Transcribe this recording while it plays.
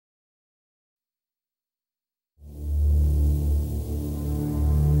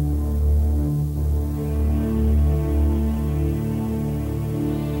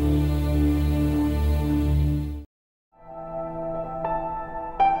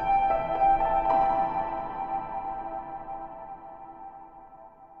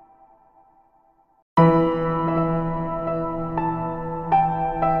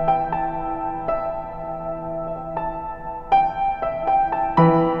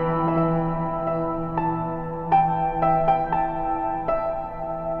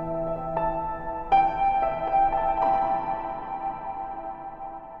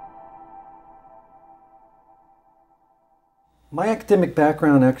My academic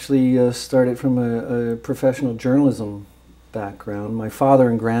background actually started from a professional journalism background. My father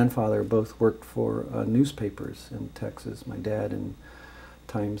and grandfather both worked for newspapers in Texas. My dad in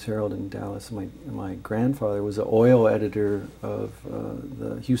Times Herald in Dallas. My grandfather was an oil editor of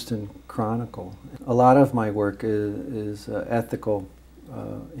the Houston Chronicle. A lot of my work is ethical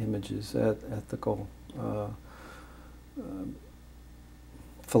images, ethical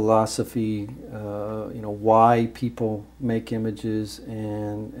philosophy, why people make images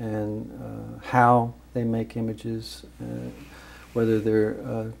and how they make images, whether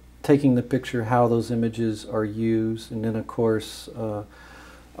they're taking the picture, how those images are used, and then of course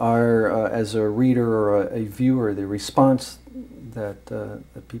as a reader or a viewer, the response that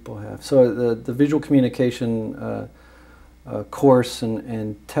people have. So the visual communication course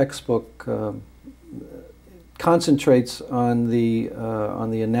and textbook concentrates on the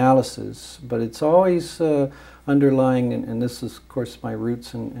analysis, but it's always underlying, and this is of course my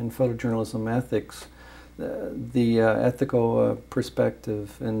roots in photojournalism ethics, the ethical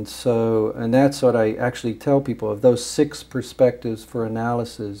perspective, and that's what I actually tell people. Of those 6 perspectives for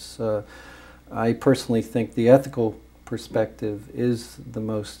analysis, I personally think the ethical perspective is the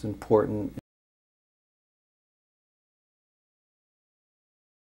most important.